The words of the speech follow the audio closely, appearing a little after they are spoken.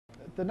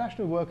The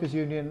National Workers'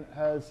 Union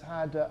has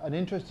had an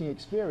interesting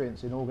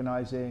experience in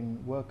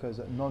organising workers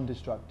at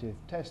non-destructive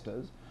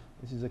testers.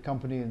 This is a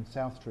company in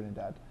South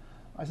Trinidad.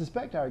 I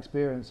suspect our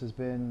experience has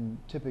been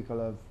typical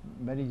of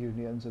many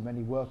unions and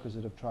many workers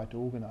that have tried to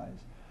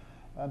organise.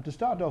 To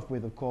start off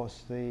with, of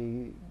course,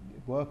 the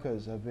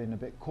workers have been a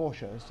bit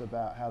cautious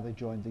about how they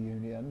joined the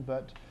union,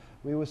 but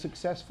we were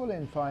successful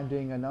in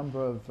finding a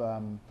number of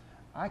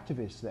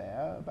activists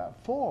there,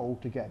 about 4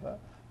 altogether,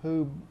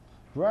 who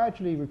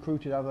gradually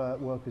recruited other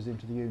workers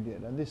into the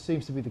union. And this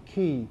seems to be the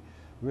key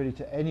really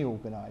to any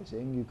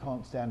organising. You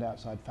can't stand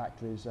outside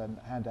factories and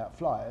hand out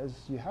flyers.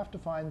 You have to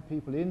find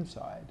people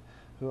inside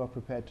who are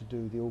prepared to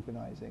do the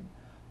organising.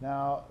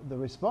 Now, the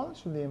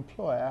response from the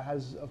employer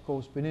has, of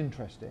course, been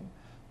interesting,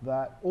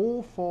 that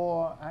all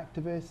 4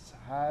 activists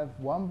have,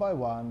 one by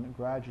one,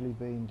 gradually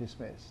been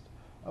dismissed.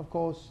 Of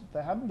course,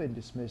 they haven't been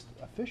dismissed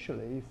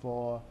officially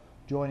for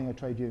joining a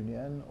trade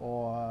union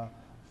or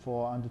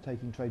for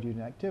undertaking trade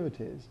union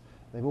activities.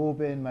 They've all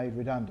been made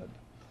redundant.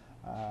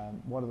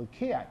 One of the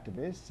key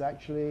activists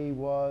actually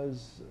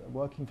was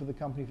working for the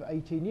company for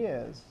 18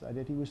 years, and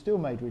yet he was still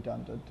made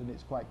redundant, and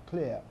it's quite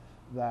clear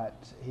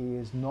that he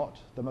is not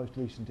the most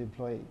recent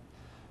employee.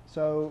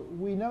 So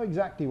we know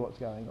exactly what's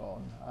going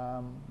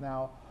on.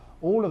 Now,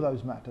 all of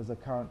those matters are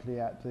currently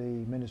at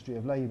the Ministry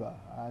of Labour,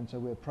 and so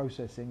we're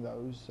processing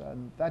those,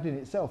 and that in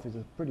itself is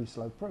a pretty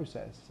slow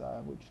process,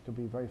 which can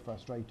be very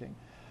frustrating.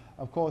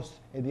 Of course,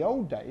 in the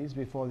old days,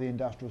 before the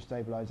Industrial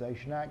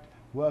Stabilisation Act,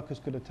 workers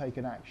could have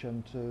taken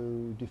action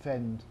to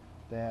defend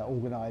their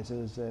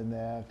organisers and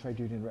their trade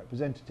union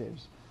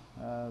representatives.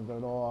 The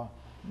law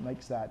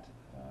makes that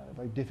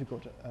very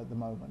difficult at the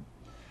moment.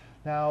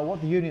 Now,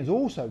 what the union's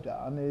also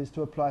done is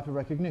to apply for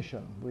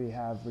recognition. We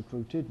have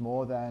recruited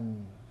more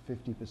than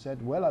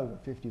 50%, well over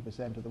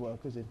 50% of the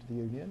workers into the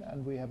union,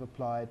 and we have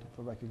applied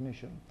for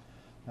recognition.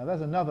 Now,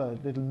 there's another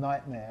little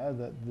nightmare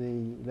that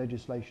the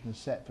legislation has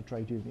set for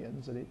trade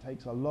unions, and it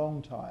takes a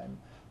long time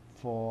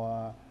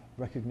for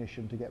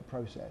recognition to get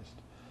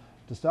processed.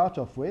 To start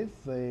off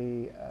with,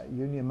 the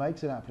union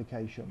makes an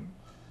application,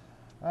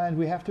 and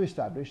we have to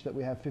establish that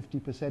we have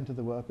 50% of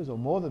the workers, or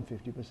more than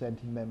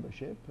 50% in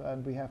membership,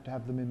 and we have to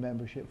have them in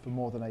membership for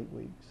more than 8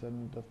 weeks,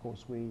 and of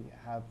course we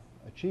have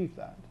achieved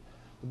that.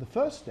 But the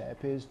first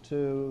step is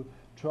to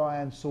try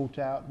and sort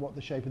out what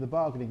the shape of the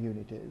bargaining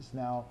unit is.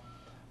 Now,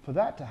 for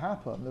that to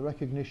happen, the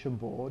recognition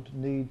board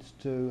needs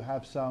to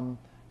have some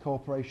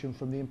cooperation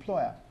from the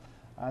employer.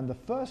 And the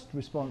first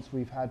response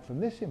we've had from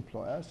this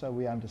employer, so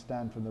we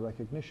understand from the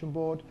recognition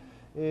board,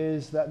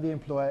 is that the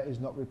employer is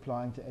not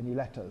replying to any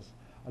letters.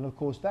 And of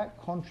course that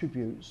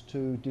contributes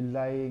to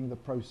delaying the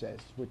process,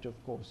 which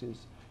of course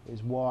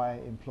is why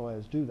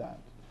employers do that.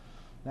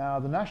 Now,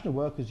 the National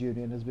Workers'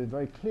 Union has been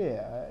very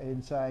clear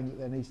in saying that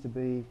there needs to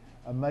be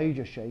a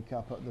major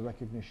shake-up at the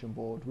recognition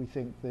board. We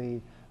think the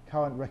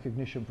current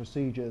recognition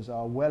procedures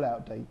are well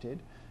outdated.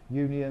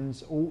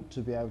 Unions ought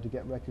to be able to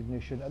get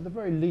recognition at the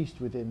very least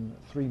within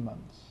 3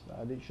 months,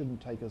 and it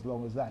shouldn't take as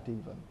long as that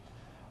even.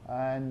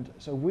 And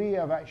so we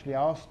have actually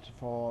asked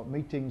for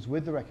meetings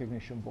with the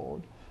recognition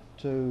board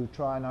to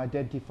try and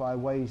identify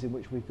ways in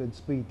which we could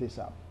speed this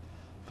up.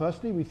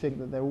 Firstly, we think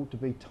that there ought to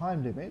be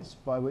time limits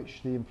by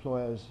which the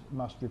employers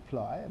must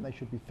reply, and they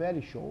should be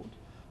fairly short.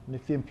 And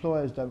if the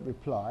employers don't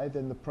reply,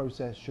 then the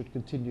process should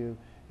continue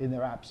in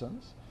their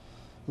absence.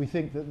 We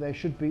think that there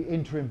should be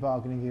interim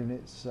bargaining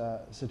units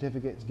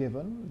certificates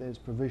given. There's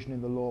provision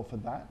in the law for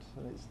that,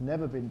 and it's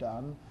never been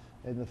done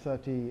in the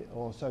 30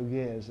 or so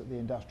years that the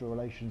Industrial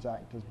Relations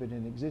Act has been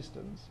in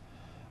existence.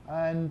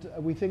 And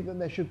we think that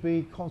there should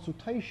be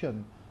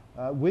consultation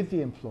with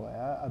the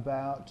employer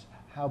about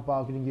how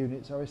bargaining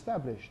units are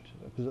established,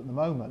 because at the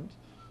moment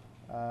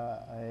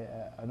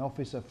an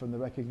officer from the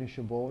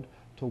recognition board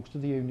talks to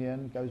the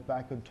union, goes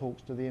back and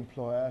talks to the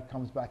employer,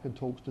 comes back and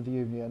talks to the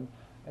union.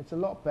 It's a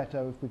lot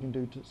better if we can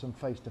do some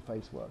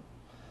face-to-face work.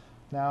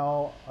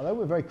 Now, although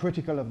we're very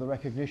critical of the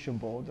recognition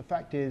board, the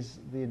fact is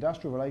the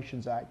Industrial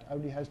Relations Act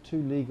only has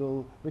 2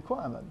 legal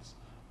requirements.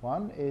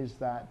 One is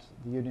that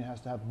the union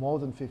has to have more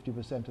than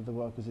 50% of the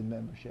workers in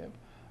membership,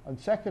 and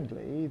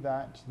secondly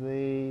that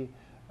the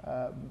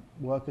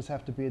workers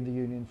have to be in the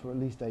union for at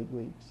least 8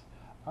 weeks.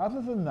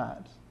 Other than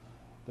that,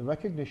 the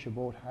recognition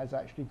board has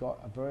actually got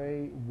a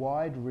very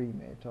wide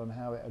remit on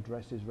how it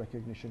addresses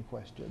recognition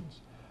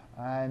questions.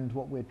 And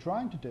what we're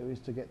trying to do is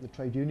to get the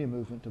trade union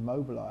movement to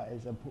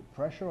mobilise and put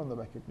pressure on the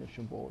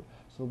recognition board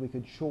so we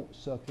could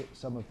short-circuit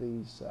some of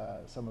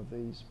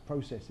these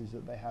processes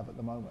that they have at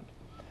the moment.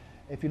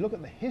 If you look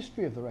at the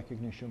history of the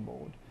recognition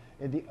board,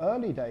 in the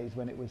early days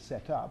when it was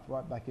set up,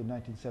 right back in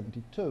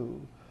 1972,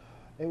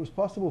 it was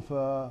possible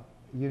for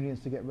unions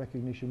to get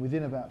recognition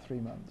within about 3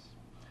 months.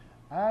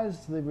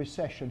 As the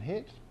recession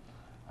hit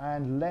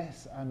and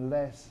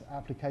less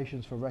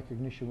applications for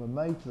recognition were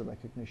made to the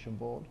recognition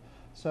board,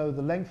 so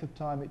the length of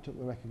time it took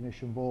the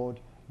recognition board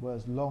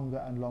was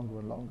longer and longer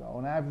and longer.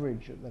 On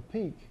average, at the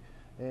peak,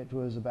 it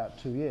was about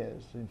 2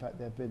 years. In fact,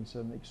 there have been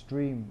some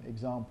extreme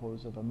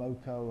examples of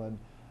AMOCO and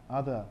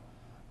other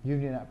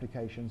union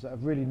applications that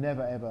have really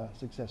never ever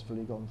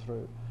successfully gone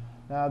through.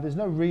 Now, there's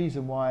no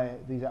reason why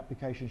these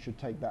applications should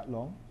take that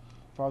long.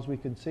 As far as we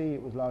can see,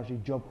 it was largely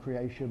job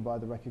creation by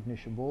the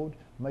recognition board,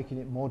 making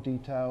it more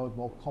detailed,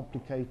 more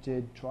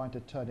complicated, trying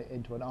to turn it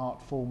into an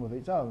art form of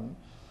its own.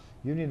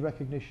 Union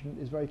recognition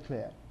is very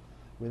clear.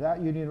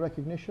 Without union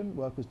recognition,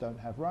 workers don't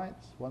have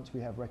rights. Once we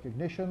have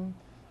recognition,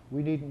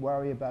 we needn't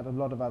worry about a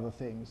lot of other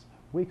things.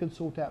 We can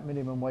sort out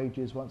minimum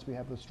wages once we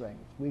have the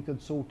strength. We can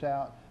sort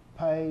out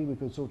pay, we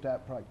can sort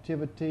out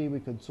productivity, we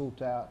can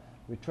sort out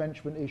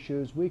retrenchment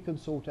issues, we can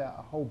sort out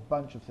a whole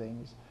bunch of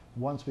things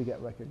once we get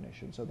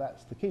recognition. So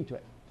that's the key to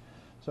it.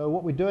 So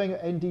what we're doing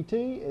at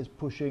NDT is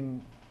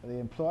pushing the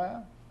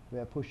employer, we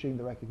are pushing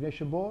the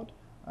recognition board,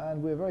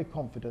 and we're very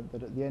confident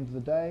that at the end of the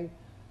day,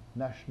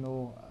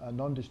 national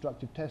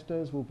non-destructive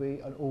testers will be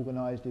an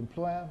organised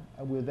employer,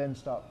 and we'll then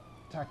start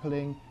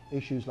tackling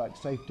issues like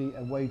safety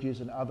and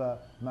wages and other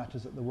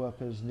matters that the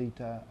workers need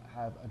to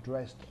have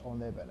addressed on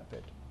their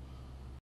benefit.